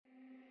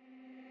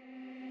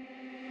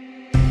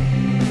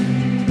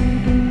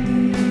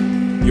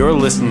You're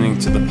listening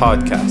to the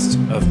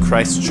podcast of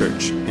Christ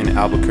Church in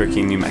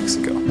Albuquerque, New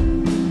Mexico.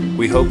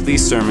 We hope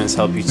these sermons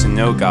help you to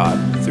know God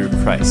through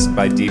Christ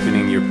by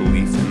deepening your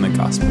belief in the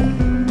gospel.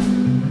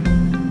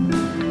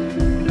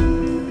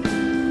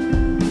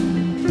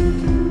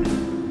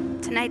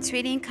 Tonight's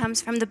reading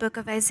comes from the book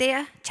of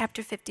Isaiah,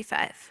 chapter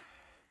 55.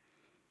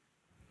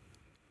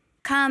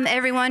 Come,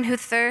 everyone who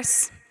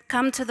thirsts,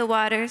 come to the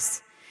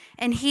waters,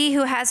 and he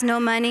who has no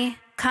money,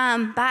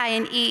 come, buy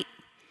and eat.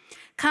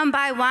 Come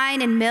buy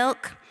wine and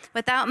milk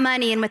without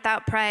money and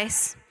without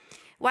price.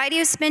 Why do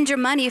you spend your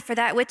money for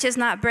that which is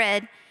not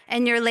bread,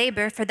 and your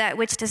labor for that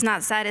which does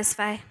not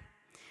satisfy?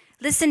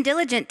 Listen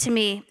diligent to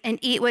me, and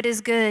eat what is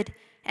good,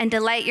 and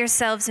delight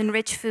yourselves in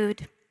rich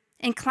food.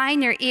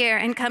 Incline your ear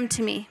and come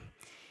to me.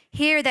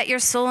 Hear that your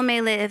soul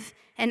may live,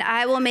 and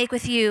I will make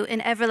with you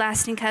an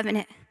everlasting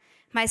covenant,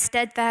 my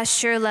steadfast,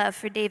 sure love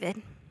for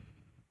David.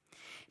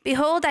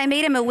 Behold, I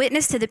made him a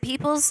witness to the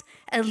peoples,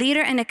 a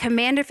leader and a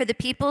commander for the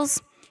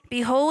peoples.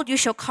 Behold, you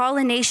shall call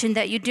a nation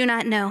that you do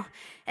not know.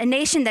 A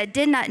nation that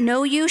did not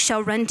know you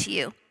shall run to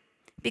you,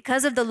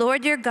 because of the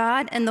Lord your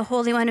God and the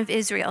Holy One of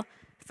Israel,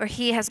 for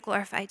he has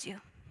glorified you.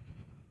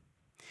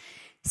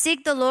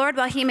 Seek the Lord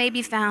while he may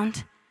be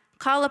found.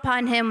 Call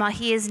upon him while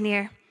he is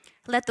near.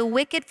 Let the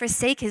wicked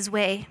forsake his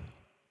way,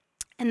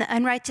 and the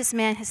unrighteous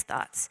man his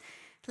thoughts.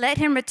 Let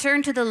him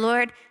return to the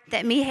Lord,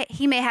 that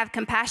he may have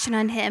compassion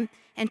on him,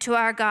 and to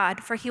our God,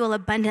 for he will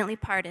abundantly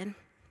pardon.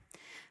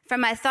 For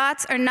my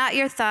thoughts are not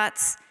your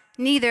thoughts,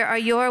 neither are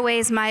your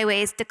ways my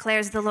ways,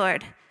 declares the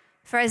Lord.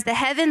 For as the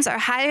heavens are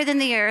higher than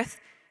the earth,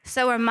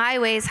 so are my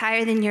ways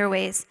higher than your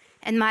ways,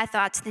 and my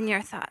thoughts than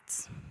your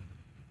thoughts.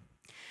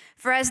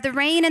 For as the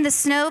rain and the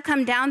snow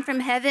come down from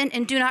heaven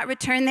and do not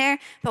return there,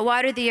 but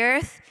water the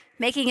earth,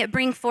 making it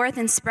bring forth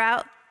and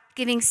sprout,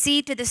 giving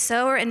seed to the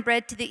sower and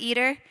bread to the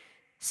eater,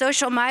 so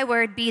shall my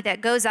word be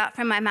that goes out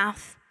from my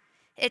mouth.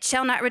 It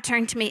shall not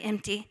return to me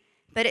empty,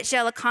 but it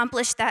shall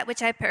accomplish that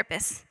which I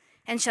purpose,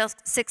 and shall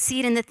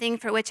succeed in the thing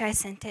for which I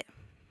sent it.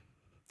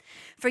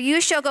 For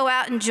you shall go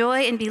out in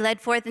joy and be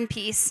led forth in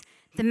peace.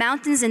 The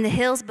mountains and the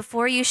hills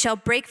before you shall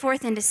break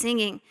forth into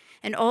singing,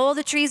 and all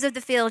the trees of the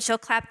field shall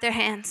clap their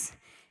hands.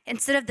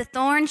 Instead of the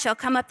thorn shall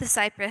come up the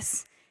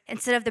cypress,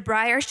 instead of the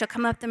briar shall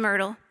come up the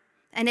myrtle,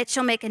 and it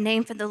shall make a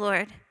name for the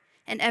Lord,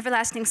 an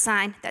everlasting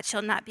sign that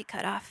shall not be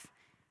cut off.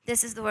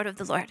 This is the word of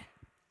the Lord.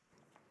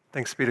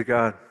 Thanks be to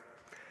God.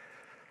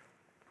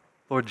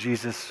 Lord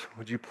Jesus,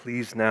 would you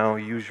please now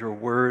use your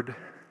word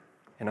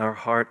in our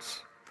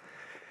hearts,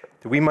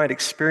 that we might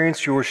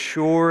experience your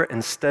sure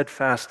and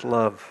steadfast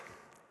love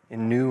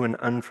in new and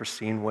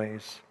unforeseen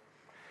ways.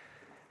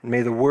 And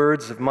may the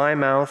words of my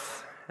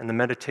mouth and the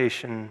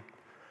meditation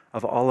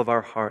of all of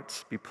our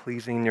hearts be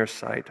pleasing in your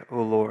sight,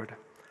 O Lord,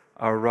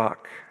 our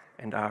rock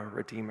and our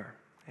Redeemer.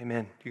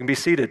 Amen. You can be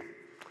seated.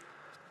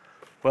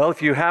 Well,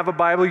 if you have a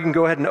Bible, you can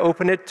go ahead and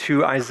open it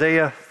to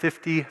Isaiah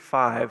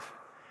 55.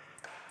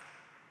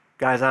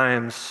 Guys, I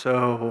am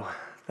so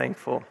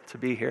thankful to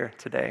be here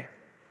today.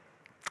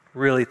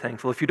 Really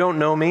thankful. If you don't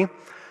know me,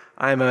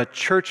 I'm a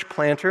church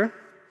planter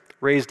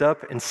raised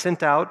up and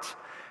sent out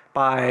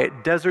by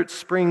Desert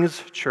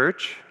Springs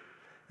Church,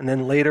 and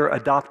then later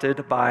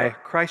adopted by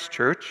Christ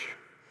Church.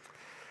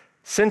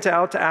 Sent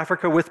out to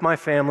Africa with my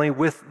family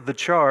with the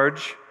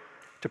charge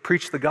to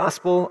preach the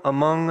gospel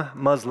among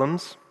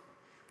Muslims,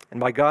 and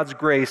by God's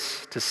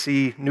grace to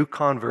see new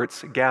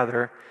converts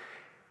gather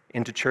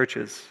into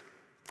churches.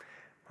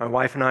 My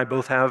wife and I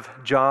both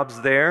have jobs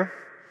there.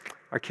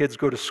 Our kids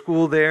go to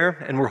school there,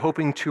 and we're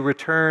hoping to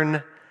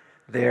return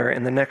there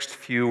in the next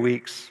few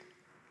weeks.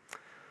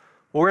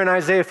 We're in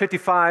Isaiah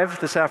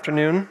 55 this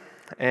afternoon,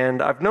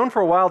 and I've known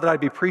for a while that I'd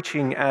be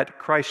preaching at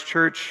Christ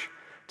Church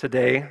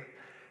today,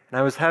 and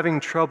I was having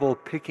trouble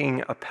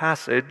picking a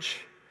passage.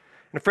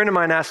 And a friend of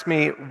mine asked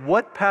me,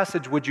 what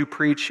passage would you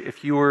preach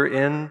if you were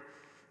in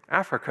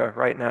Africa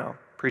right now,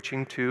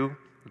 preaching to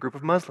a group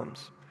of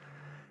Muslims?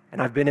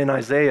 And I've been in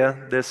Isaiah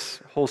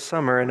this whole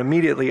summer, and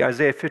immediately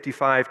Isaiah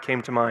 55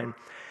 came to mind.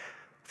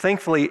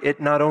 Thankfully, it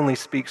not only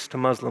speaks to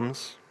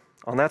Muslims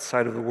on that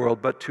side of the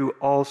world, but to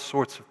all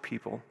sorts of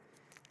people,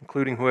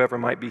 including whoever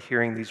might be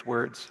hearing these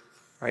words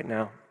right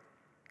now.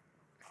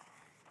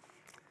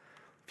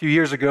 A few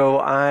years ago,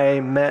 I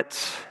met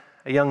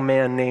a young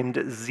man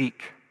named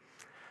Zeke.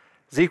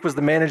 Zeke was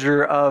the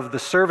manager of the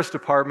service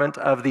department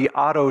of the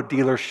auto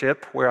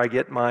dealership where I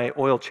get my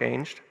oil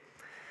changed.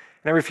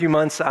 And every few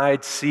months,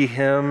 I'd see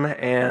him,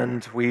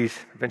 and we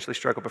eventually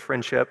struck up a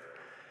friendship.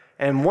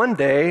 And one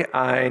day,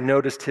 I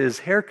noticed his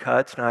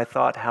haircut, and I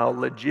thought how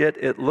legit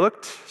it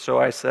looked. So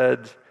I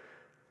said,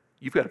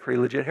 "You've got a pretty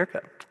legit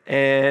haircut."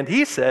 And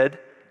he said,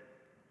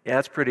 "Yeah,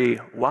 it's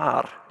pretty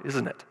war,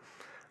 isn't it?"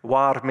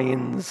 War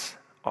means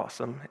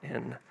awesome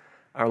in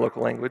our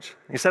local language.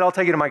 He said, "I'll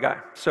take you to my guy."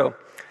 So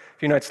a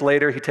few nights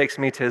later, he takes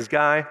me to his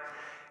guy.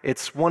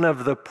 It's one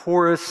of the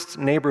poorest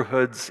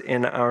neighborhoods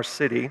in our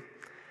city.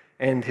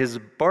 And his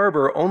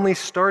barber only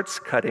starts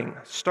cutting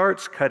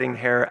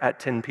hair at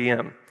 10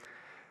 p.m.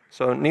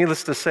 So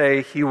needless to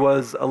say, he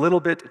was a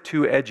little bit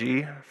too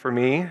edgy for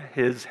me.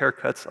 His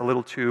haircut's a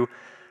little too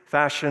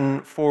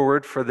fashion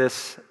forward for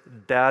this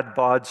dad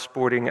bod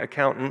sporting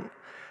accountant.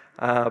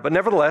 But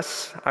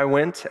nevertheless, I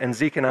went and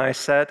Zeke and I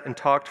sat and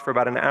talked for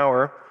about an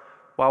hour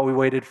while we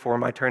waited for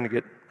my turn to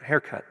get a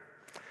haircut.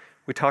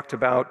 We talked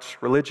about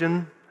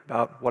religion,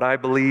 about what I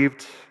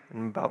believed,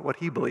 and about what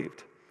he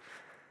believed.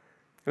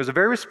 It was a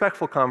very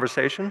respectful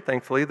conversation,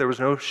 thankfully. There was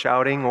no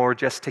shouting or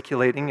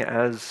gesticulating,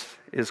 as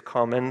is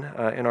common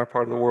in our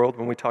part of the world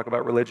when we talk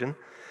about religion.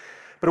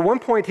 But at one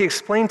point, he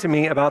explained to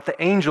me about the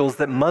angels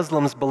that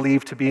Muslims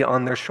believe to be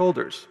on their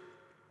shoulders.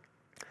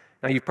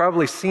 Now, you've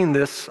probably seen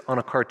this on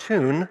a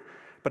cartoon,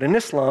 but in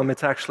Islam,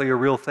 it's actually a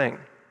real thing.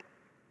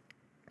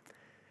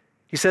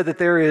 He said that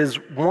there is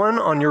one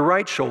on your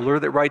right shoulder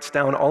that writes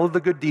down all of the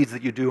good deeds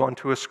that you do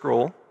onto a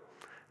scroll,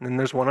 and then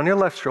there's one on your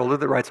left shoulder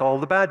that writes all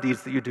of the bad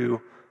deeds that you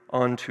do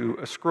onto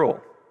a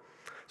scroll.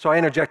 So I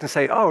interject and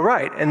say, oh,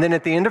 right. And then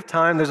at the end of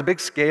time, there's a big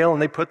scale,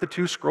 and they put the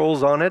two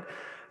scrolls on it,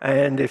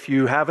 and if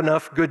you have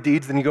enough good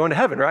deeds, then you go into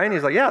heaven, right? And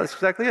he's like, yeah, that's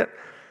exactly it.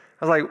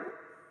 I was like,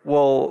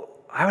 well,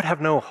 I would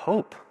have no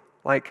hope.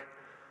 Like,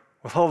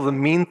 with all the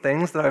mean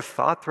things that I've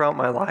thought throughout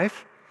my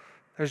life,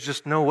 there's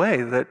just no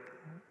way that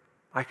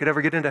I could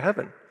ever get into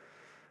heaven.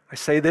 I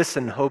say this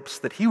in hopes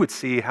that he would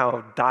see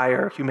how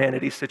dire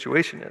humanity's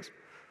situation is.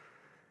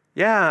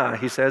 Yeah,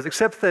 he says,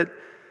 except that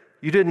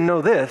you didn't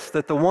know this,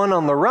 that the one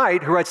on the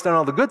right who writes down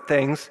all the good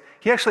things,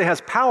 he actually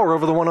has power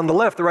over the one on the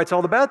left that writes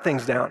all the bad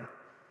things down.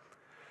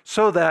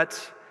 So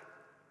that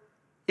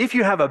if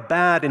you have a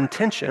bad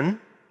intention,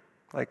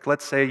 like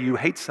let's say you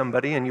hate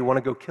somebody and you want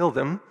to go kill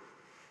them,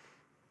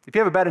 if you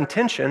have a bad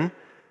intention,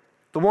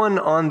 the one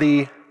on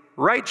the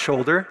right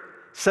shoulder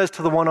says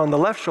to the one on the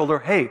left shoulder,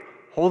 hey,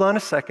 hold on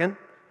a second,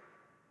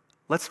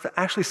 let's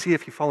actually see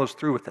if he follows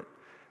through with it.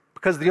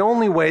 Because the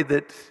only way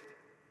that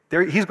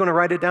he's going to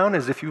write it down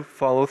is if you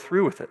follow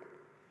through with it.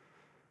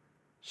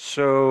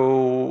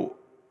 So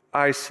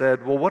I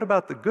said, well, what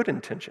about the good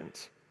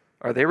intentions?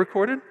 Are they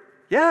recorded?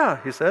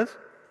 Yeah, he says.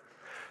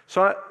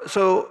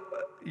 So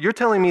you're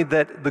telling me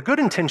that the good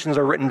intentions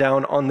are written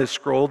down on this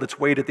scroll that's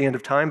weighed at the end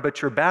of time,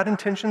 but your bad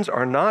intentions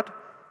are not?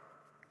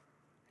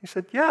 He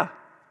said, yeah.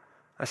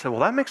 I said,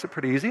 well, that makes it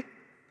pretty easy.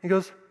 He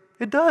goes,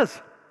 it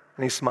does.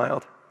 And he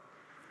smiled.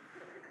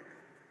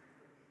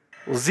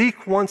 Well,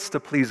 Zeke wants to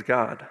please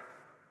God.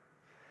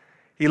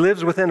 He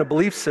lives within a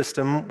belief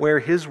system where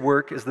his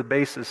work is the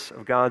basis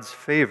of God's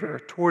favor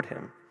toward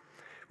him.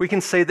 We can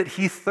say that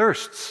he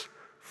thirsts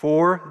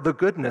for the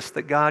goodness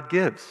that God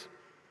gives.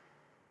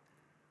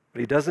 But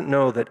he doesn't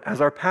know that,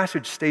 as our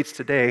passage states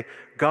today,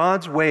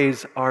 God's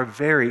ways are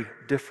very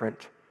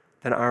different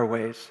than our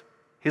ways.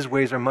 His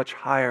ways are much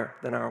higher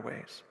than our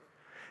ways.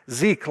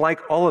 Zeke,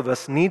 like all of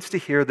us, needs to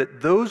hear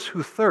that those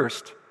who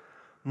thirst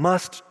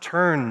must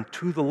turn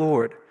to the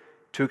Lord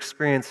to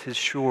experience his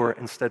sure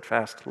and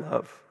steadfast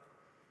love.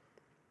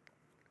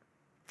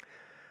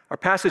 Our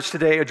passage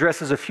today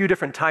addresses a few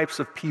different types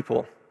of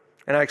people,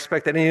 and I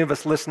expect that any of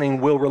us listening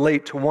will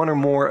relate to one or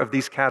more of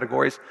these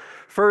categories.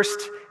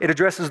 First, it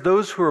addresses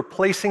those who are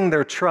placing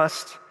their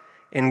trust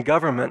in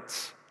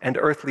governments and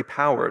earthly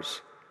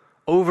powers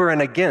over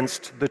and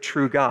against the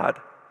true God,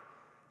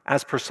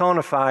 as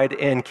personified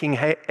in King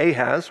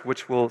Ahaz,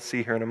 which we'll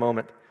see here in a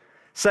moment.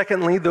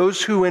 Secondly,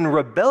 those who in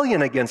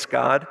rebellion against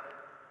God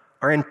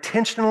are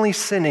intentionally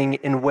sinning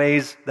in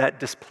ways that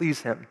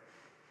displease him,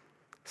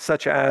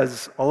 such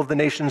as all of the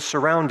nations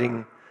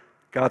surrounding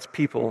God's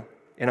people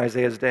in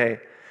Isaiah's day.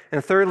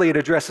 And thirdly, it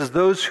addresses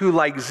those who,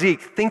 like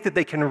Zeke, think that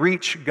they can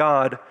reach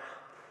God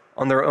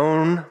on their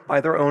own,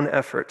 by their own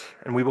effort,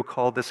 and we will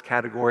call this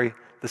category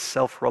the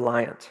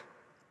self-reliant.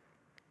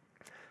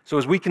 So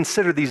as we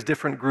consider these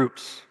different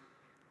groups,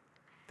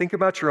 think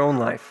about your own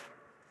life.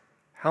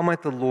 How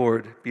might the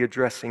Lord be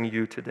addressing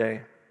you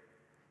today?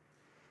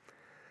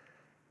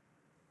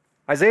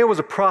 Isaiah was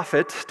a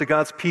prophet to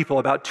God's people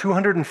about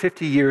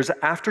 250 years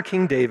after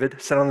King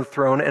David sat on the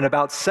throne and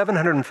about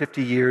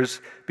 750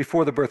 years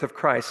before the birth of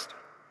Christ.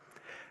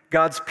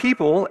 God's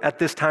people at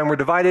this time were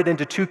divided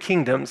into two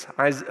kingdoms,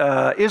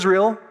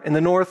 Israel in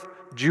the north,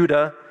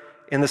 Judah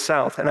in the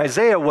south. And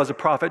Isaiah was a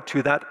prophet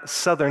to that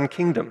southern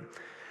kingdom.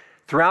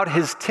 Throughout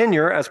his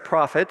tenure as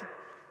prophet,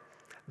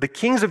 the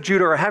kings of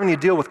Judah are having to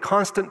deal with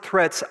constant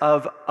threats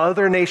of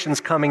other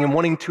nations coming and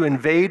wanting to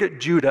invade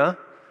Judah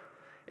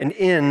and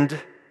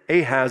end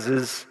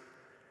Ahaz's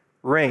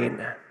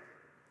reign.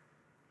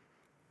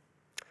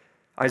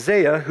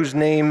 Isaiah, whose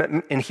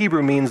name in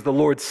Hebrew means the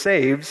Lord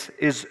saves,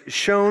 is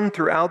shown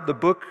throughout the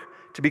book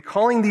to be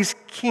calling these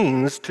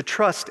kings to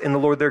trust in the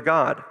Lord their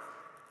God.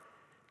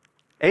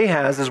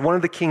 Ahaz is one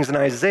of the kings in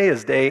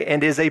Isaiah's day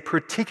and is a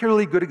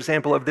particularly good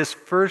example of this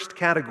first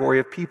category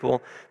of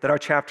people that our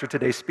chapter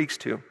today speaks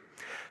to.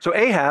 So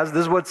Ahaz,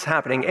 this is what's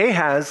happening.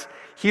 Ahaz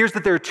hears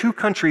that there are two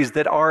countries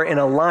that are in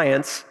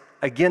alliance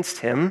against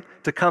him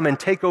to come and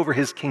take over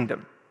his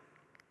kingdom.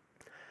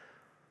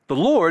 The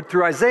Lord,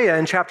 through Isaiah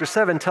in chapter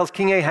 7, tells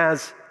King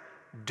Ahaz,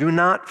 do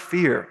not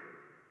fear.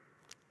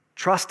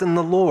 Trust in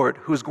the Lord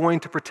who is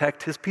going to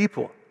protect his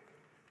people.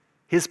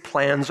 His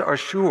plans are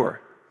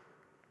sure.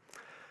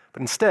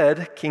 But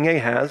instead, King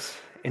Ahaz,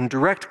 in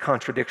direct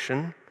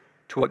contradiction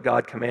to what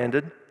God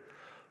commanded,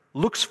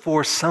 looks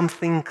for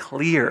something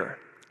clear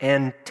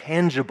and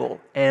tangible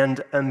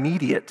and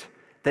immediate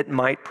that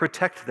might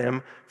protect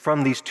them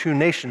from these two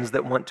nations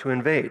that want to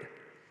invade.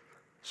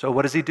 So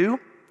what does he do?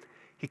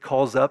 He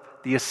calls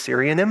up the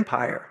Assyrian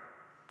Empire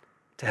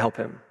to help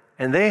him.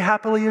 And they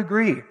happily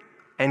agree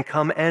and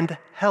come and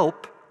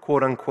help,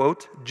 quote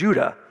unquote,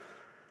 Judah.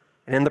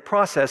 And in the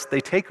process, they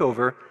take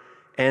over,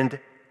 and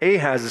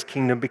Ahaz's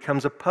kingdom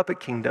becomes a puppet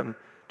kingdom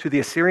to the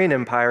Assyrian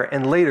Empire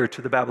and later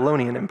to the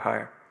Babylonian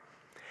Empire.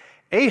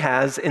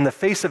 Ahaz, in the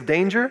face of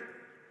danger,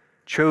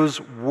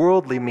 chose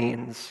worldly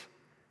means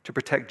to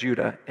protect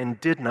Judah and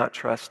did not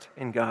trust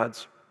in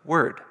God's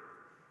word.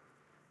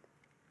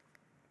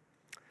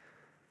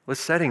 This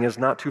setting is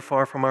not too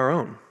far from our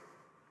own.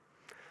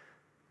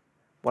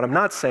 What I'm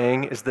not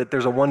saying is that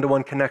there's a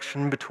one-to-one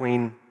connection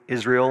between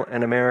Israel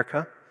and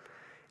America.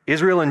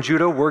 Israel and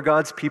Judah were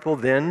God's people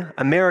then.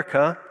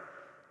 America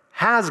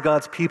has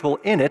God's people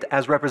in it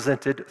as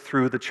represented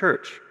through the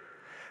church.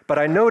 But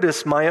I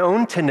notice my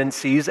own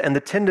tendencies and the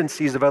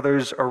tendencies of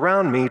others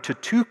around me to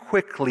too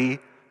quickly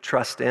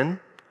trust in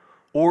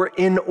or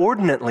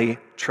inordinately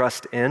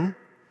trust in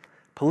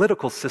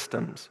political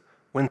systems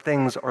when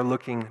things are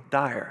looking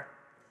dire.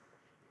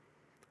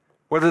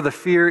 Whether the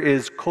fear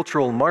is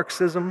cultural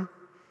Marxism,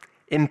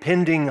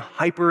 impending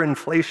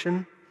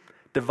hyperinflation,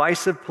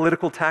 divisive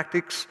political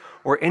tactics,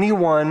 or any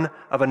one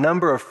of a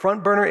number of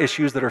front-burner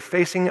issues that are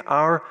facing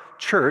our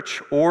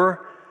church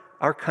or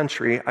our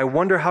country, I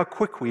wonder how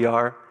quick we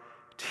are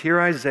to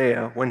hear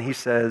Isaiah when he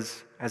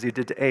says, as he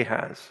did to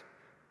Ahaz,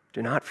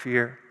 "Do not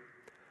fear.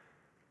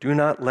 Do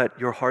not let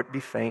your heart be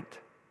faint.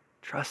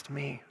 Trust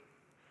me."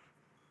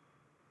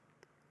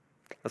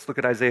 Let's look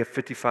at Isaiah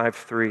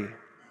 55:3.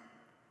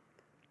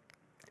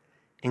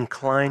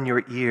 "Incline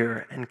your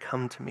ear and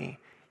come to me.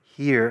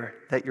 Hear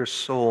that your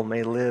soul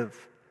may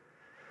live."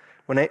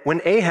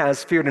 When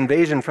Ahaz feared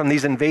invasion from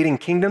these invading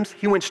kingdoms,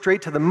 he went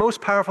straight to the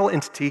most powerful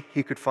entity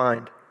he could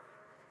find.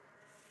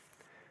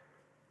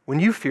 When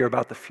you fear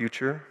about the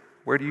future,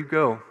 where do you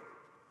go?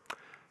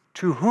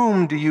 To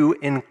whom do you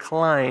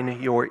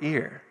incline your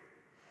ear?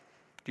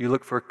 Do you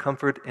look for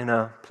comfort in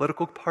a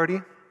political party?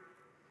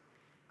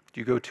 Do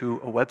you go to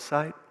a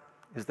website?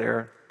 Is there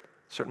a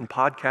certain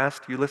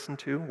podcast you listen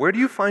to? Where do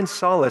you find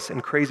solace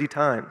in crazy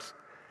times?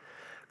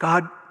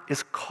 God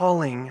is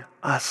calling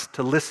us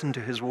to listen to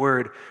his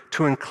word,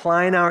 to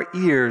incline our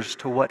ears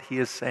to what he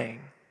is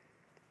saying.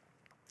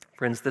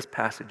 Friends, this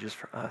passage is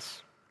for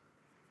us.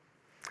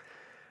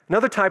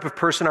 Another type of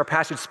person our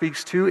passage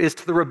speaks to is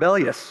to the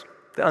rebellious,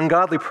 the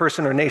ungodly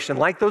person or nation,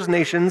 like those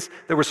nations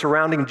that were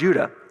surrounding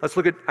Judah. Let's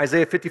look at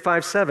Isaiah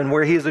 55:7,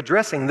 where he is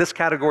addressing this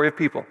category of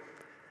people.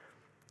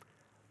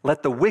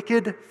 "Let the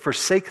wicked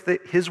forsake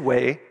his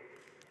way,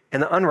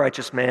 and the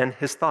unrighteous man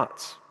his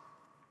thoughts."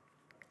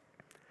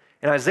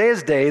 In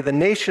Isaiah's day, the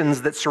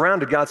nations that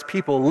surrounded God's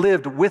people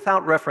lived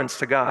without reference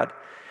to God.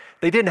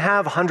 They didn't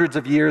have hundreds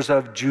of years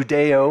of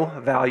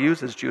Judeo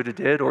values, as Judah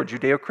did, or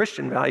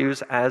Judeo-Christian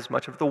values, as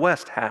much of the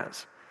West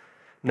has.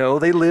 No,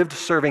 they lived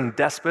serving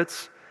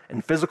despots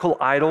and physical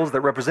idols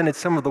that represented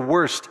some of the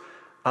worst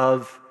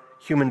of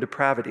human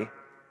depravity.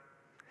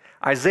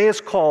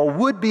 Isaiah's call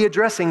would be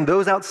addressing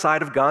those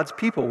outside of God's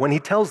people when he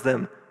tells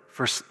them,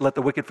 "Let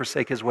the wicked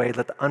forsake his way,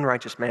 let the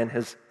unrighteous man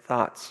his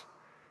thoughts."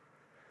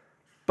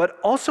 But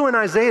also in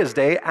Isaiah's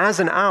day, as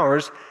in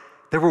ours,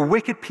 there were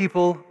wicked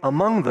people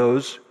among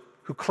those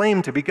who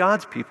claimed to be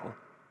God's people.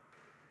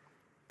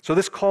 So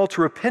this call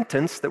to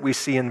repentance that we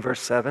see in verse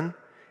 7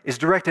 is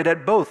directed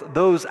at both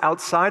those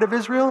outside of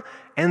Israel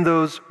and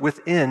those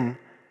within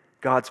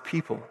God's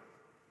people.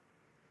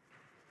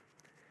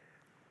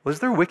 Was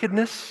there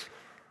wickedness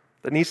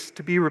that needs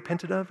to be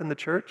repented of in the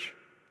church?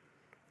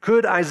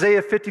 Could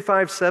Isaiah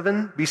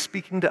 55:7 be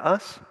speaking to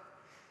us?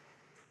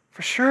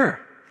 For sure.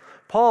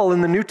 Paul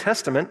in the New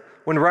Testament,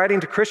 when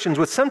writing to Christians,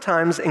 would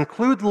sometimes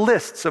include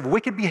lists of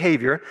wicked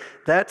behavior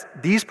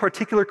that these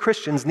particular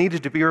Christians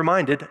needed to be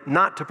reminded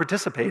not to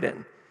participate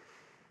in.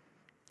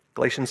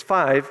 Galatians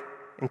 5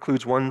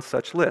 includes one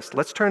such list.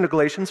 Let's turn to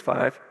Galatians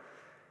 5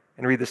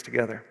 and read this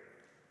together.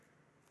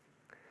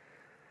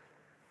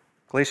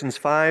 Galatians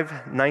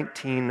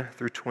 5:19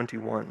 through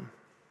 21.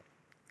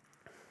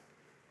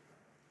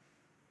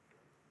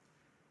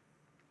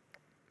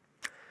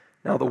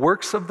 Now the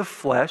works of the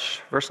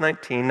flesh, verse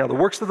 19, now the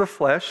works of the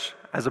flesh,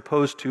 as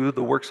opposed to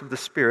the works of the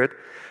Spirit,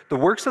 the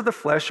works of the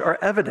flesh are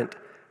evident: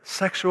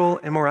 sexual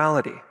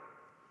immorality.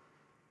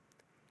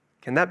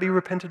 Can that be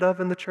repented of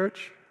in the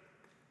church?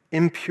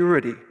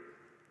 Impurity,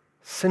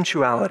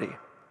 sensuality,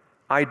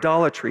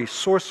 idolatry,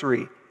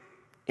 sorcery,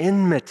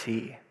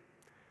 enmity,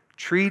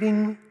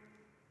 treating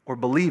or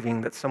believing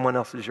that someone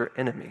else is your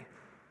enemy.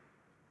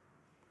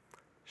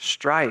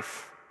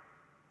 Strife.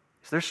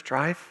 Is there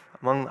strife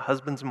among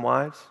husbands and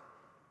wives?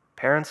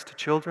 Parents to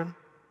children?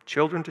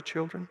 Children to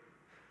children?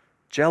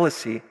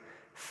 Jealousy,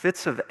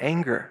 fits of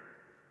anger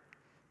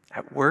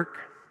at work,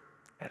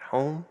 at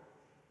home,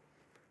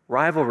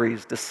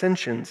 rivalries,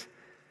 dissensions,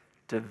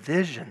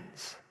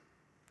 divisions.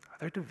 Are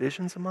there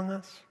divisions among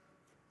us?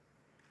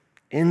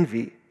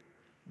 Envy,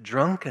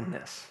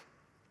 drunkenness.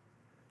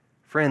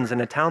 Friends,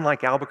 in a town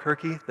like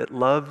Albuquerque that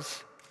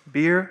loves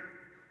beer,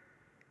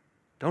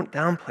 don't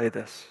downplay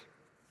this.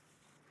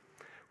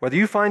 Whether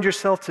you find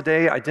yourself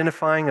today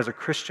identifying as a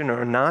Christian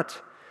or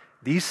not,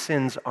 these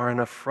sins are an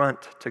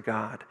affront to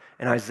God.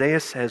 And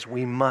Isaiah says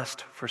we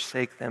must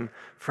forsake them.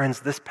 Friends,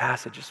 this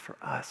passage is for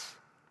us.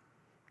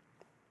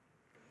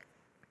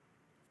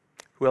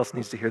 Who else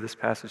needs to hear this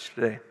passage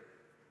today?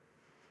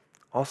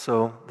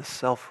 Also, the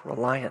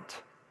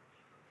self-reliant.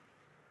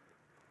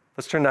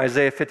 Let's turn to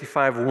Isaiah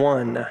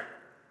 55:1.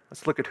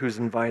 Let's look at who's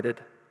invited.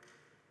 It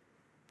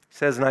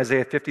says in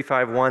Isaiah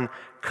 55:1,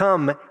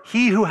 "Come,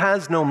 he who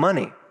has no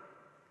money.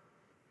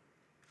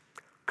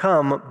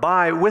 Come,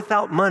 buy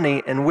without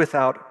money and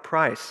without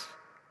price."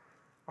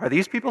 Are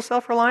these people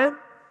self-reliant?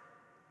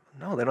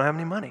 No, they don't have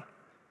any money.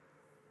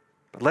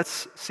 But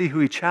let's see who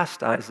he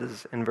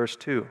chastises in verse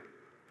 2.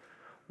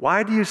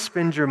 "Why do you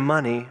spend your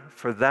money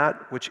for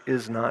that which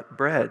is not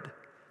bread,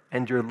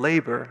 and your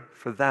labor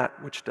for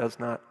that which does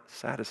not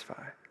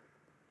satisfy?"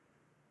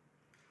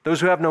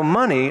 Those who have no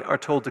money are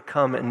told to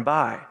come and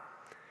buy.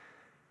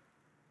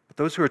 But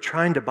those who are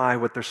trying to buy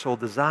what their soul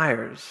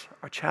desires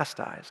are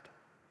chastised.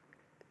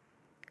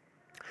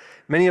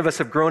 Many of us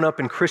have grown up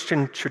in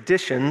Christian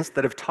traditions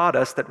that have taught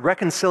us that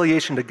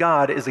reconciliation to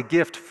God is a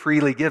gift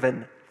freely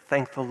given.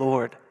 Thank the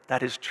Lord.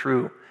 That is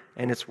true,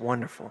 and it's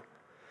wonderful.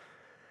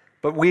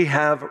 But we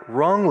have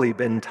wrongly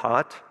been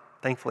taught,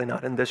 thankfully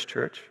not in this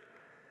church,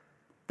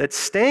 that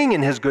staying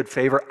in his good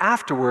favor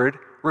afterward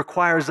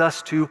requires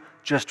us to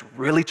just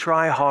really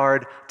try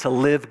hard to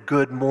live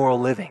good moral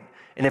living.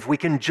 And if we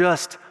can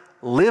just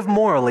live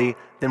morally,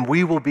 then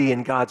we will be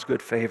in God's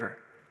good favor.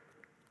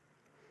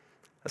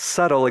 A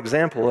subtle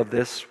example of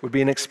this would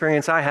be an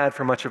experience I had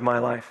for much of my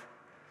life.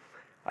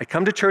 I'd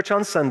come to church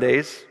on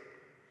Sundays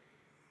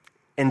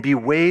and be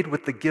weighed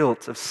with the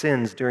guilt of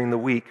sins during the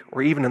week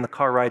or even in the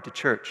car ride to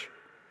church.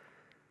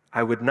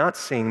 I would not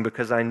sing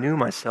because I knew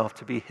myself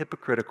to be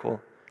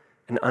hypocritical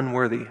and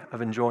unworthy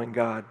of enjoying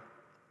God.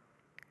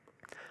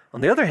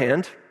 On the other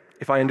hand,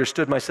 if I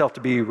understood myself to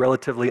be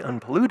relatively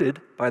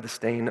unpolluted by the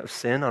stain of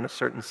sin on a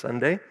certain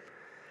Sunday,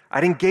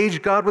 I'd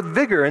engage God with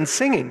vigor and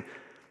singing.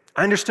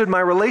 I understood my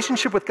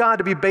relationship with God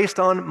to be based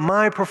on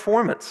my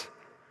performance.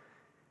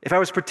 If I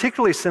was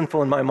particularly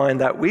sinful in my mind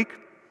that week,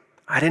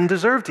 I didn't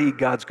deserve to eat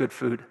God's good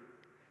food.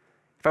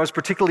 If I was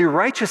particularly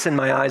righteous in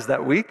my eyes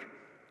that week,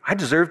 I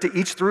deserved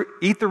to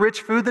eat the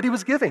rich food that he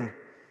was giving.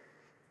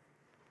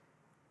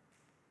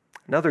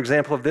 Another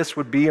example of this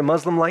would be a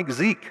Muslim like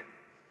Zeke.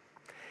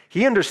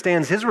 He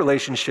understands his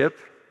relationship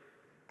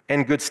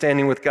and good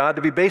standing with God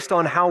to be based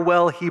on how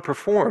well he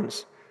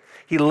performs.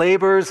 He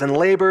labors and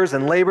labors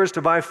and labors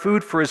to buy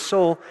food for his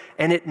soul,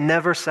 and it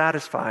never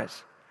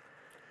satisfies.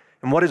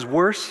 And what is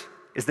worse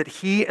is that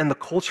he and the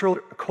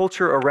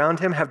culture around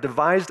him have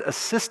devised a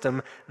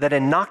system that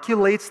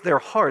inoculates their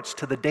hearts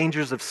to the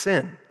dangers of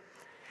sin.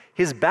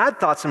 His bad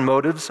thoughts and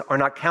motives are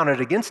not counted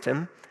against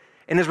him,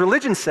 and his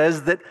religion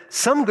says that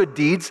some good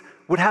deeds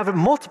would have a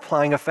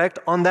multiplying effect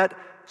on that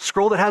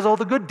scroll that has all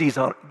the good deeds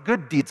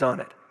on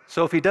it.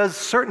 So if he does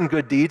certain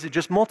good deeds, it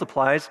just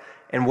multiplies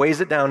and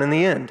weighs it down in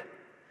the end.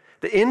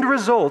 The end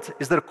result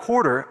is that a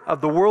quarter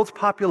of the world's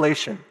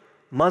population,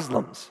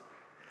 Muslims,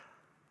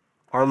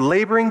 are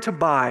laboring to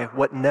buy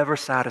what never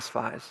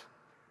satisfies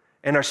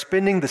and are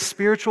spending the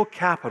spiritual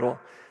capital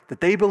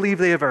that they believe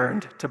they have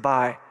earned to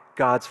buy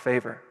God's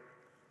favor.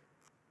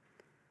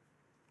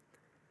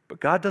 But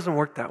God doesn't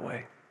work that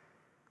way.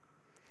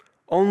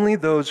 Only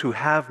those who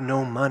have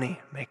no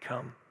money may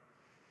come.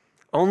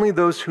 Only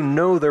those who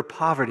know their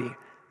poverty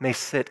may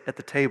sit at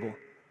the table.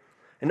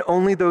 And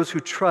only those who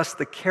trust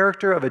the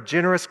character of a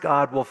generous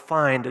God will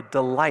find a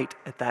delight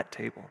at that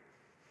table.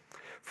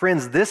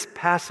 Friends, this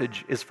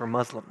passage is for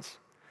Muslims,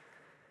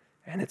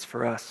 and it's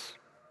for us.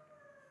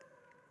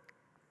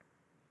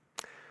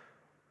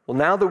 Well,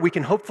 now that we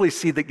can hopefully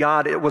see that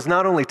God was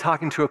not only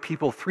talking to a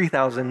people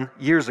 3,000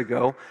 years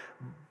ago,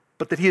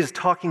 but that he is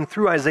talking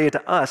through Isaiah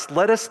to us,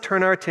 let us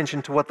turn our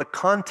attention to what the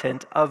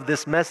content of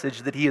this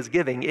message that he is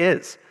giving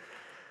is.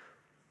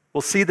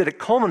 We'll see that it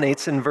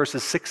culminates in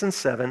verses 6 and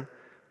 7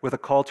 with a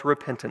call to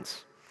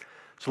repentance.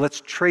 So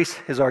let's trace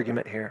his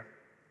argument here.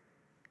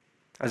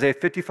 Isaiah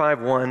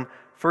 55:1,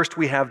 first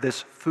we have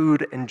this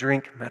food and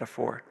drink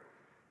metaphor.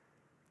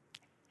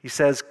 He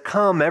says,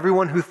 "Come,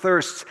 everyone who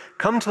thirsts,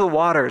 come to the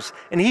waters,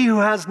 and he who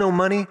has no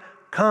money,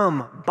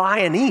 come, buy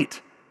and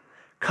eat.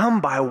 Come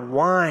buy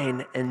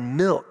wine and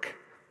milk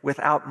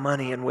without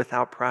money and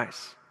without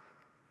price."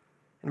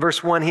 In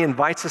verse 1, he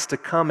invites us to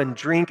come and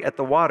drink at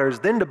the waters,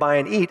 then to buy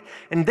and eat,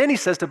 and then he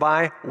says to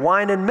buy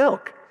wine and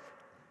milk.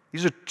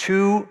 These are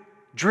two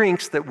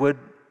drinks that would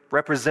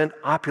represent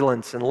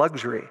opulence and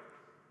luxury.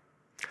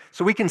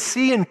 So we can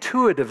see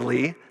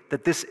intuitively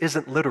that this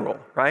isn't literal,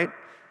 right?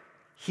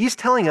 He's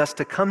telling us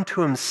to come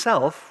to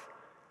himself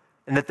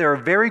and that there are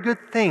very good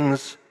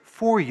things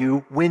for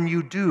you when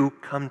you do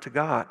come to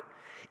God.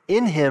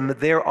 In him,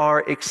 there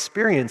are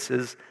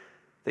experiences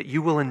that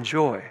you will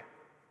enjoy.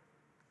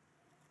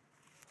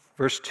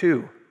 Verse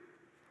 2,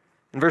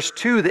 In verse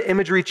 2, the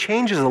imagery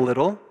changes a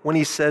little when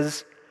he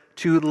says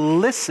to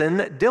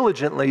listen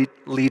diligently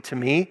to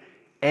me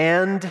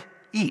and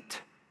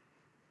eat.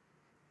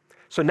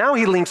 So now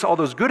he links all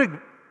those good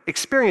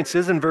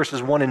experiences in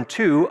verses 1 and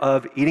 2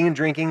 of eating and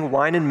drinking,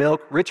 wine and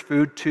milk, rich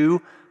food,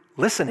 to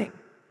listening.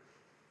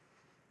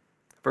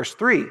 Verse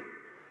 3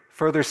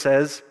 further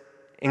says,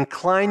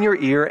 incline your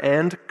ear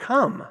and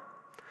come.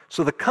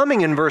 So the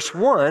coming in verse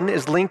 1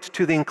 is linked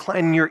to the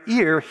inclining your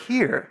ear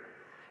here.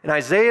 And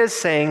Isaiah is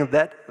saying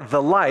that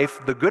the life,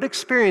 the good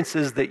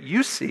experiences that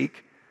you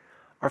seek,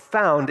 are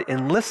found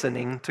in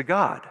listening to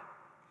God.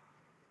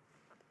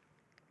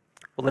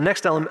 Well, the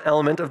next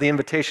element of the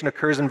invitation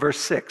occurs in verse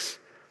 6.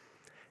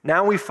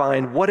 Now we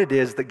find what it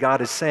is that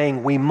God is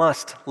saying we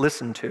must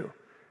listen to.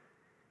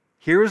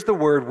 Here is the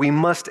word we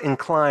must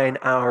incline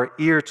our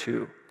ear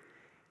to.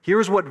 Here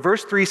is what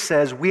verse 3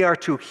 says we are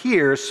to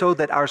hear so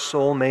that our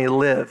soul may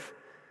live.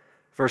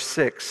 Verse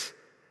 6,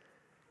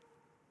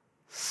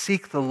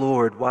 seek the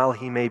Lord while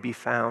he may be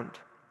found.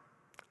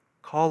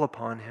 Call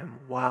upon him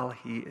while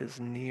he is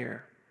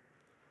near.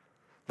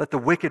 Let the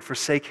wicked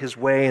forsake his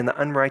way and the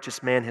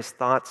unrighteous man his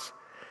thoughts.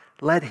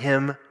 Let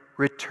him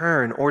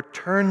return or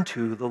turn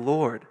to the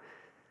Lord,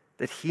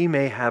 that he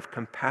may have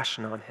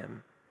compassion on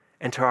him,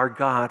 and to our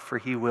God, for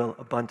he will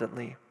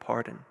abundantly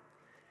pardon.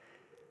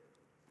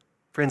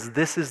 Friends,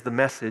 this is the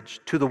message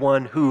to the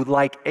one who,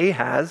 like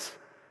Ahaz,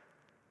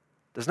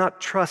 does not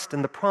trust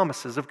in the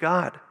promises of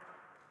God.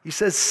 He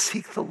says,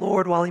 seek the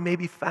Lord while he may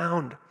be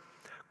found.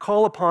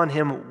 Call upon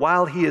him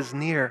while he is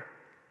near.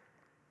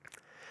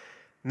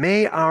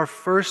 May our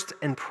first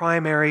and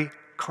primary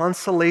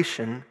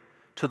consolation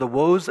to the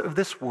woes of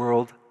this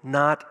world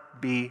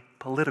not be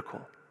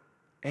political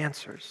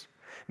answers.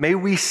 May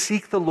we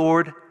seek the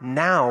Lord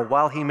now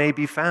while he may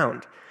be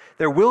found.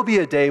 There will be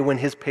a day when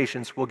his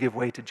patience will give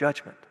way to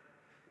judgment.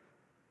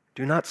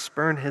 Do not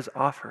spurn his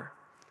offer.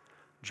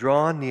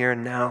 Draw near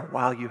now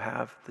while you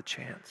have the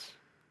chance.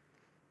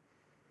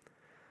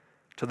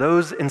 To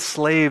those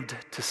enslaved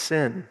to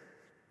sin,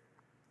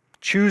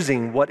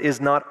 choosing what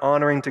is not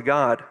honoring to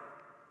God,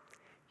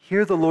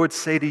 hear the Lord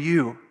say to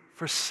you,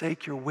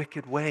 forsake your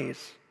wicked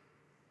ways.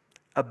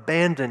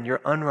 Abandon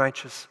your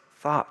unrighteous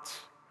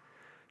thoughts.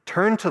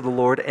 Turn to the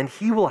Lord, and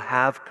he will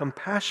have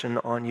compassion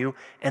on you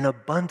and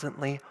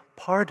abundantly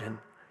pardon.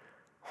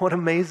 What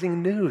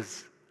amazing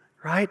news,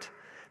 right?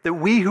 That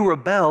we who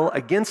rebel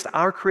against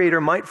our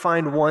Creator might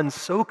find one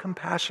so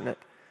compassionate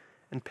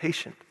and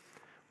patient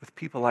with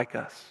people like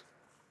us.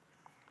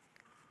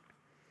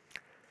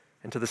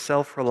 And to the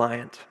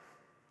self-reliant,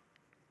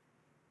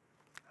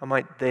 how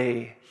might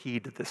they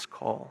heed this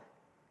call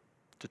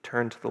to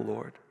turn to the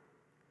Lord?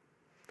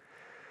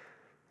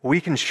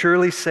 We can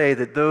surely say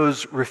that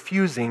those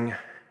refusing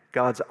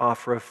God's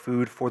offer of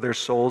food for their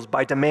souls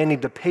by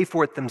demanding to pay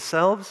for it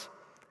themselves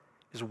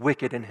is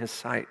wicked in his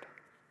sight.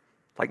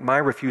 Like my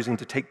refusing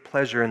to take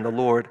pleasure in the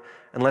Lord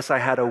unless I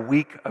had a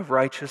week of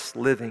righteous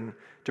living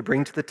to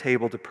bring to the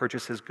table to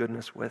purchase his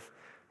goodness with.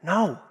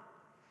 No.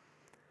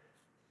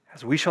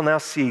 As we shall now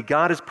see,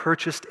 God has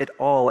purchased it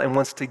all and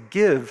wants to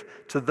give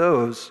to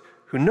those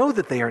who know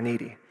that they are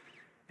needy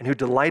and who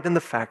delight in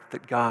the fact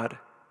that God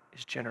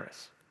is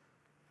generous.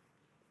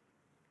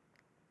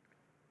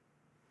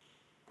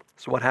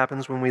 So what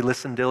happens when we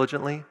listen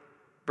diligently?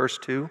 Verse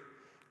 2,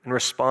 and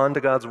respond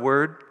to God's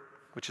word,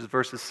 which is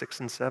verses 6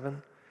 and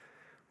 7.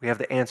 We have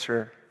the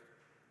answer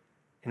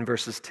in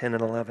verses 10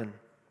 and 11.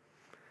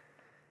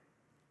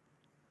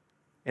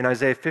 In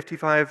Isaiah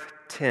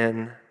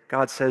 55:10,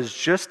 God says,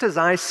 just as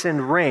I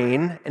send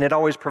rain, and it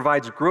always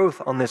provides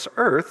growth on this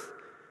earth,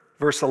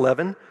 verse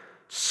 11,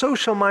 so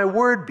shall my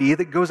word be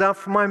that goes out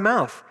from my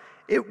mouth.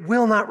 It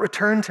will not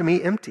return to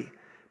me empty,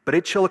 but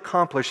it shall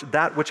accomplish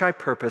that which I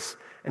purpose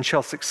and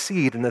shall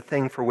succeed in the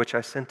thing for which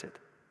I sent it.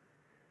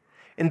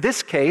 In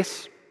this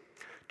case,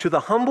 to the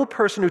humble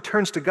person who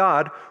turns to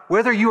God,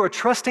 whether you are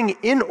trusting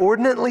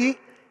inordinately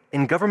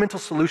in governmental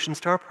solutions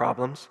to our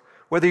problems,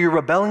 whether you're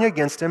rebelling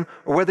against him,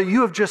 or whether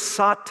you have just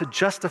sought to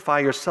justify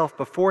yourself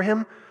before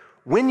him,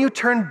 when you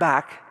turn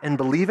back and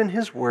believe in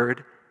his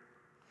word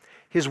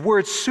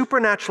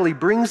supernaturally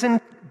brings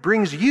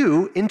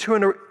you into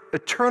an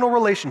eternal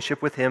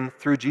relationship with him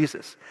through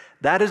Jesus.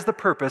 That is the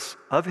purpose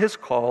of his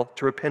call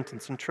to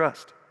repentance and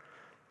trust.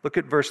 Look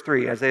at verse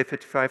 3, Isaiah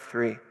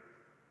 55:3.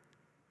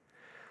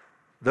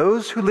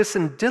 Those who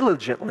listen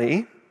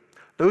diligently,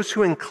 those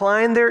who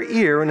incline their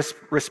ear and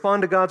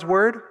respond to God's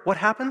word, what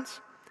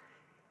happens?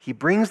 He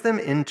brings them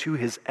into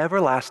his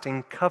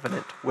everlasting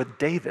covenant with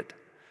David.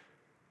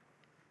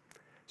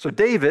 So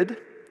David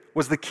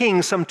was the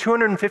king some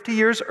 250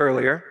 years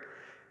earlier,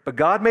 but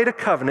God made a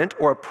covenant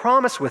or a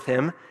promise with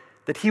him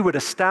that he would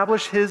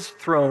establish his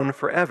throne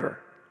forever,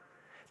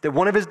 that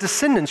one of his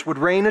descendants would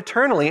reign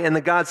eternally, and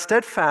that God's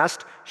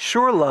steadfast,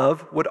 sure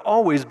love would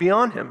always be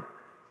on him.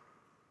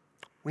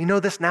 We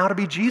know this now to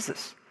be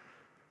Jesus.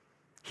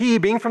 He,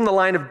 being from the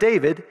line of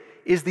David,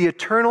 is the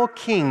eternal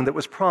king that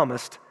was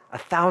promised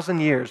 1,000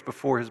 years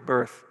before his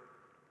birth.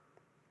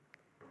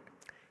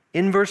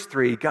 In verse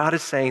 3, God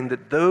is saying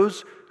that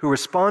those who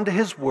respond to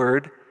his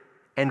word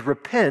and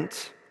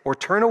repent or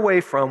turn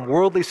away from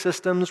worldly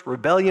systems,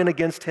 rebellion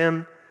against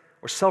him,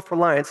 or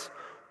self-reliance,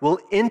 will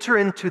enter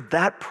into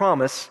that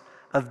promise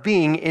of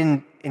being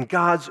in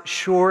God's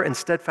sure and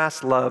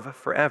steadfast love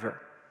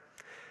forever.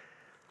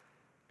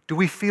 Do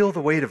we feel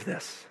the weight of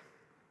this?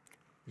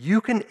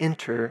 You can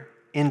enter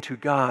into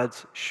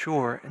God's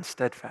sure and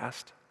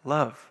steadfast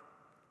love.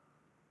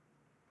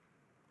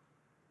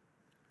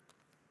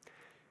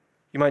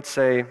 You might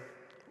say,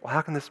 well,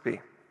 how can this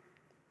be?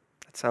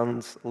 That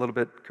sounds a little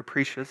bit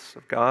capricious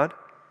of God.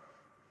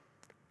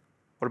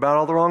 What about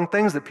all the wrong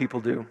things that people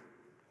do?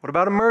 What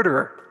about a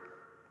murderer?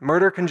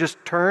 Murder can just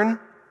turn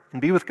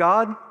and be with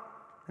God, and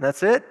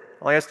that's it?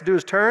 All he has to do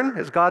is turn?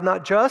 Is God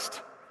not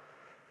just?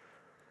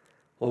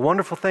 Well, the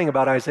wonderful thing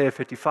about Isaiah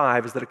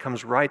 55 is that it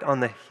comes right on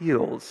the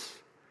heels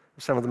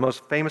of some of the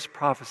most famous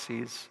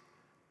prophecies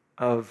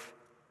of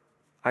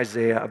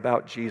Isaiah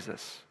about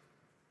Jesus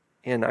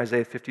in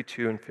Isaiah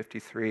 52 and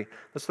 53.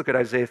 Let's look at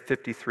Isaiah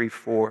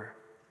 53:4.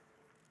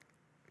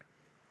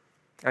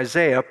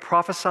 Isaiah,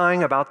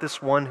 prophesying about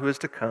this one who is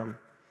to come,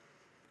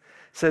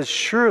 says,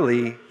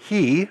 surely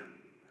he,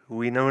 who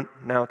we know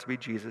now to be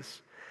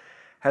Jesus,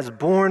 has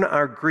borne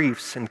our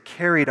griefs and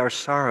carried our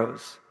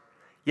sorrows.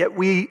 Yet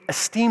we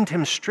esteemed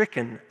him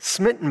stricken,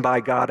 smitten by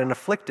God, and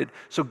afflicted.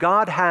 So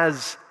God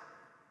has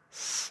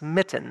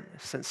smitten,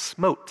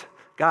 smote.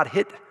 God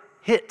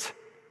hit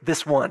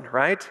this one,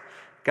 right?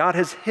 God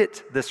has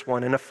hit this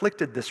one and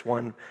afflicted this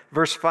one.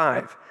 Verse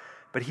 5,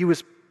 but he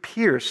was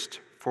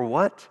pierced for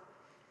what?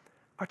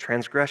 Our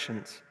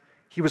transgressions.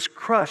 He was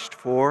crushed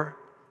for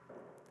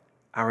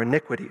our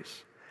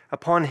iniquities.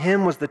 Upon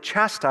him was the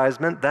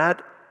chastisement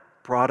that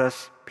brought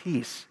us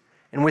peace,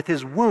 and with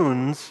his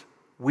wounds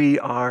we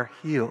are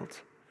healed.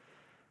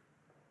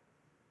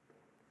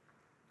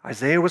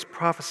 Isaiah was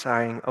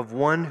prophesying of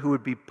one who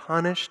would be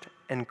punished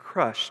and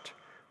crushed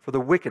for the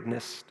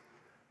wickedness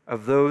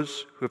of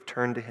those who have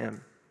turned to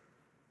him.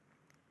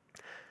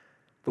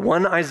 The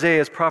one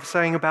Isaiah is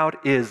prophesying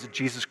about is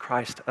Jesus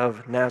Christ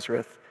of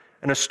Nazareth,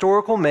 an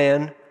historical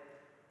man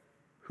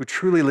who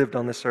truly lived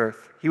on this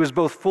earth. He was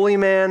both fully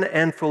man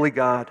and fully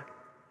God.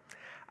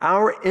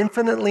 Our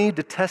infinitely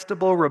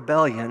detestable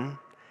rebellion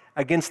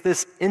against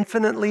this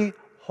infinitely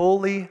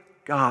holy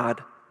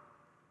God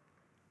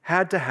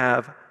had to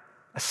have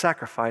a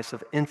sacrifice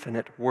of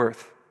infinite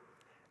worth.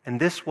 And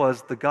this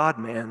was the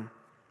God-man,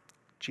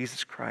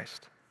 Jesus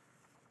Christ.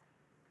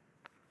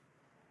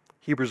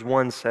 Hebrews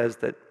 1 says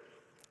that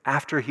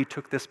after he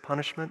took this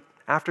punishment,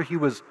 after he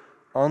was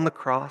on the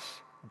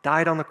cross,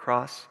 died on the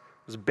cross,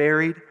 was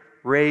buried,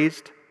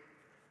 raised,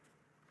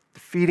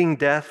 defeating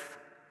death,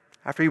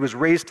 after he was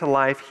raised to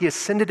life, he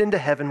ascended into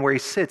heaven where he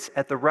sits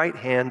at the right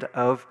hand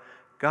of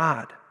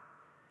God.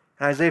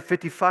 And Isaiah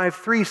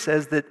 55:3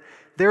 says that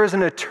there is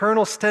an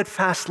eternal,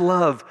 steadfast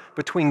love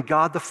between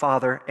God the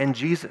Father and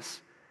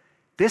Jesus.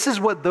 This is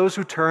what those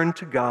who turn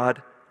to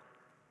God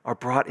are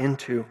brought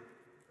into.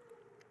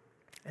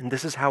 And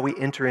this is how we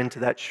enter into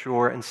that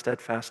sure and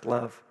steadfast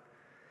love,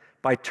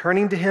 by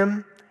turning to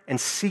him and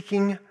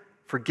seeking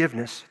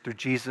forgiveness through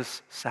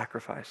Jesus'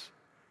 sacrifice.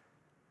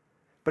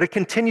 But it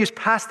continues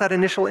past that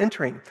initial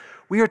entering.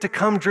 We are to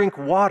come drink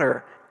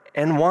water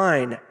and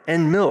wine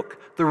and milk,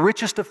 the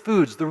richest of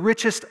foods, the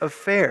richest of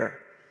fare.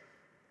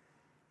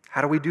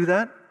 How do we do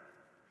that?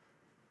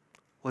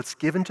 Well, it's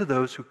given to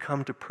those who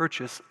come to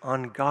purchase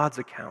on God's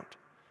account.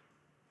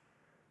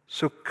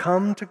 So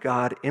come to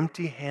God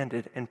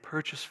empty-handed and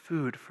purchase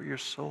food for your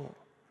soul.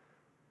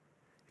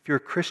 If you're a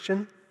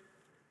Christian,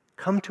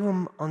 come to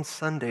him on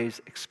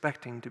Sundays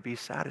expecting to be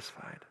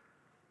satisfied.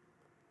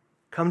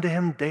 Come to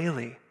him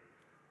daily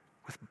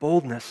with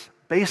boldness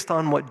based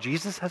on what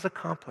Jesus has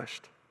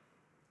accomplished.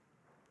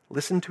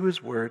 Listen to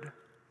his word,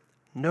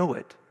 know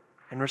it,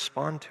 and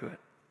respond to it.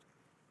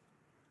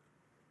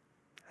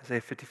 Isaiah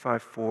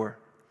 55:4.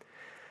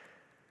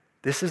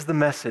 This is the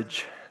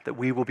message that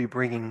we will be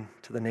bringing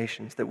to the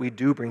nations, that we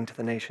do bring to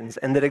the nations,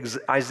 and that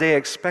Isaiah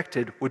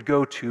expected would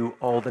go to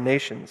all the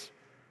nations.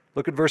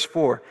 Look at verse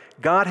 4.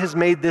 God has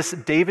made this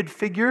David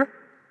figure,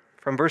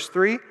 from verse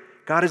 3,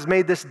 God has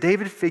made this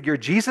David figure,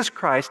 Jesus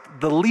Christ,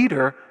 the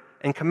leader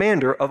and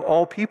commander of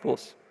all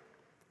peoples.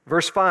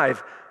 Verse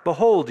 5,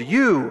 behold,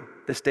 you,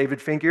 this David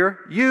figure,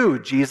 you,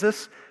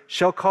 Jesus,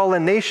 shall call a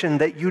nation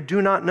that you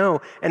do not know,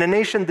 and a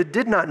nation that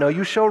did not know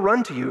you shall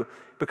run to you,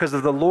 because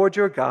of the Lord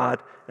your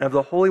God and of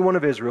the Holy One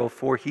of Israel,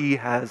 for he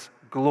has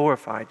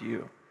glorified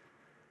you.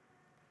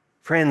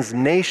 Friends,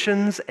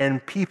 nations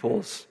and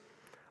peoples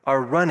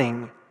are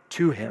running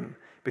to him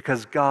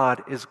because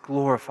God is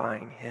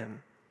glorifying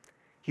him.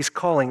 He's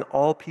calling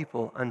all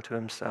people unto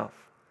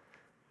himself.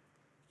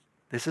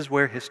 This is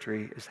where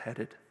history is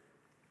headed.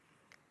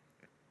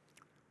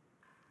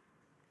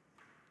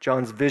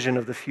 John's vision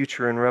of the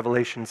future in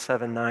Revelation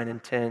 7, 9,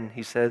 and 10,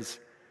 he says,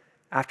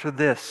 after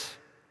this,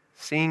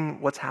 seeing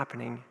what's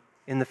happening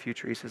in the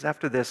future, he says,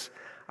 after this,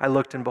 I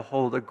looked and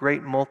behold a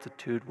great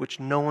multitude which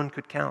no one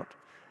could count,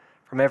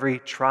 from every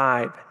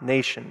tribe,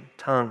 nation,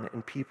 tongue,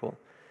 and people,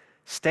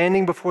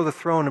 standing before the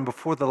throne and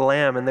before the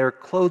Lamb, and they're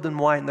clothed in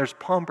white, and there's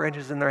palm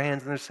branches in their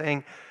hands, and they're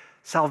saying,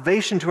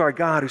 Salvation to our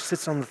God who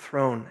sits on the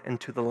throne and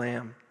to the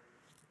Lamb.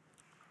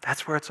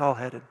 That's where it's all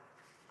headed.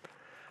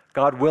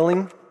 God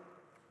willing,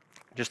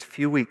 just a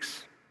few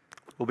weeks,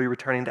 we'll be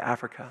returning to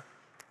Africa.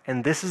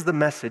 And this is the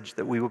message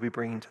that we will be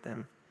bringing to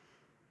them.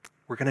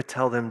 We're going to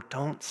tell them,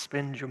 don't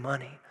spend your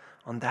money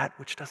on that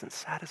which doesn't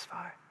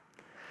satisfy.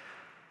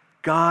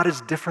 God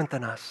is different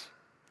than us.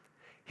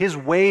 His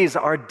ways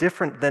are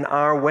different than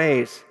our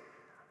ways.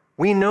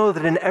 We know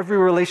that in every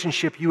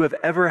relationship you have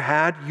ever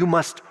had, you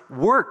must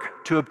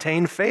work to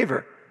obtain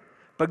favor.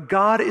 But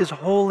God is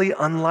wholly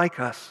unlike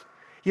us.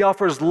 He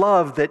offers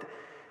love that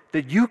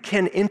you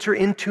can enter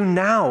into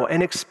now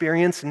and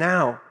experience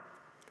now.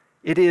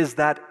 It is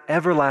that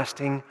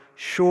everlasting,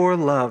 sure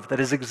love that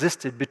has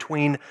existed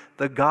between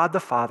the God the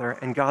Father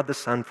and God the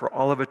Son for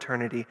all of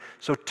eternity.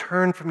 So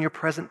turn from your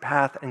present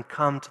path and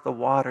come to the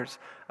waters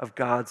of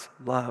God's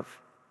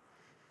love.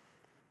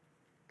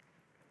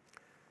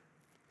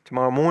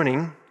 Tomorrow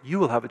morning, you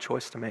will have a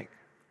choice to make.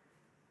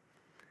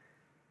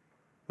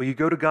 Will you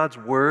go to God's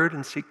word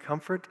and seek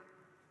comfort?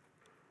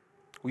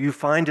 Will you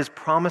find his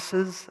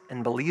promises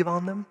and believe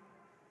on them?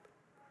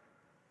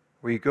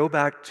 Will you go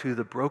back to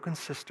the broken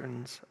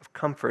cisterns of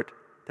comfort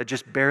that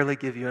just barely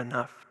give you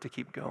enough to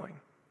keep going?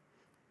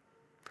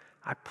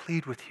 I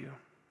plead with you,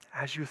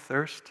 as you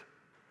thirst,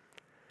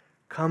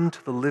 come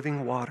to the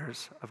living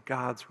waters of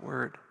God's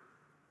word.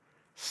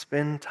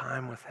 Spend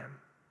time with him.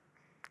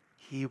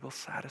 He will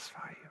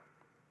satisfy you.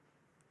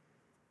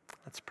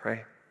 Let's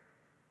pray.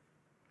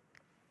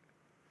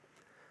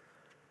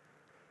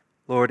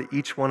 Lord,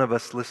 each one of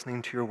us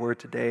listening to your word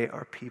today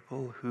are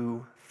people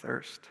who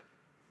thirst.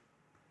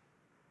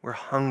 We're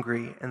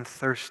hungry and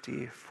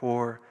thirsty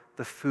for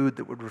the food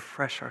that would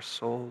refresh our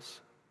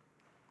souls.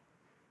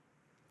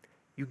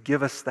 You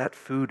give us that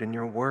food in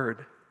your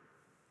word.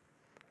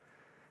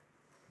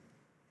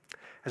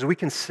 As we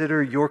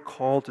consider your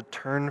call to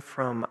turn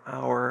from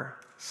our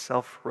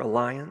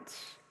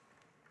self-reliance,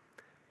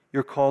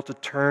 your call to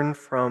turn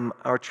from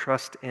our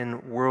trust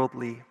in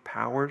worldly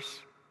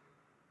powers,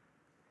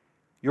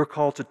 your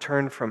call to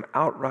turn from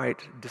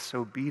outright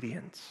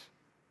disobedience,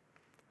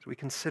 as we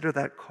consider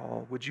that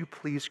call, would you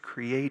please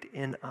create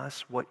in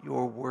us what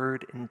your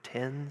word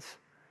intends?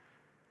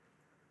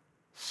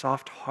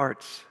 Soft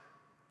hearts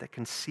that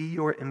can see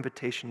your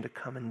invitation to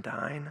come and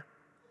dine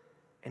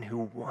and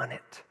who want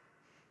it.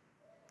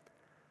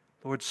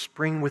 Lord,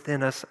 spring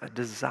within us a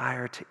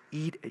desire to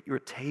eat at your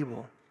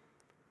table,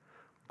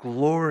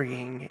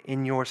 glorying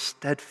in your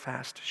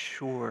steadfast,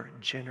 sure,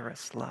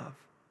 generous love.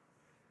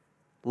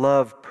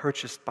 Love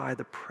purchased by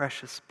the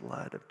precious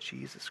blood of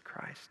Jesus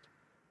Christ.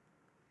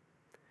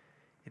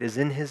 It is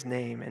in his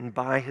name and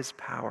by his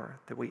power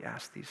that we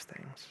ask these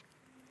things.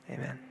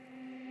 Amen.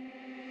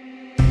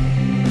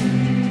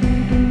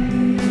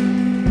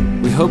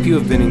 We hope you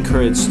have been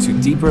encouraged to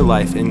deeper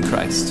life in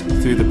Christ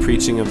through the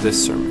preaching of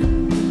this sermon.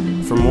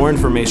 For more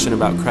information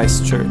about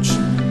Christ Church,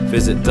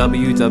 visit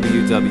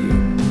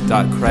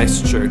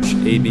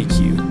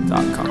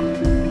www.christchurchabq.com.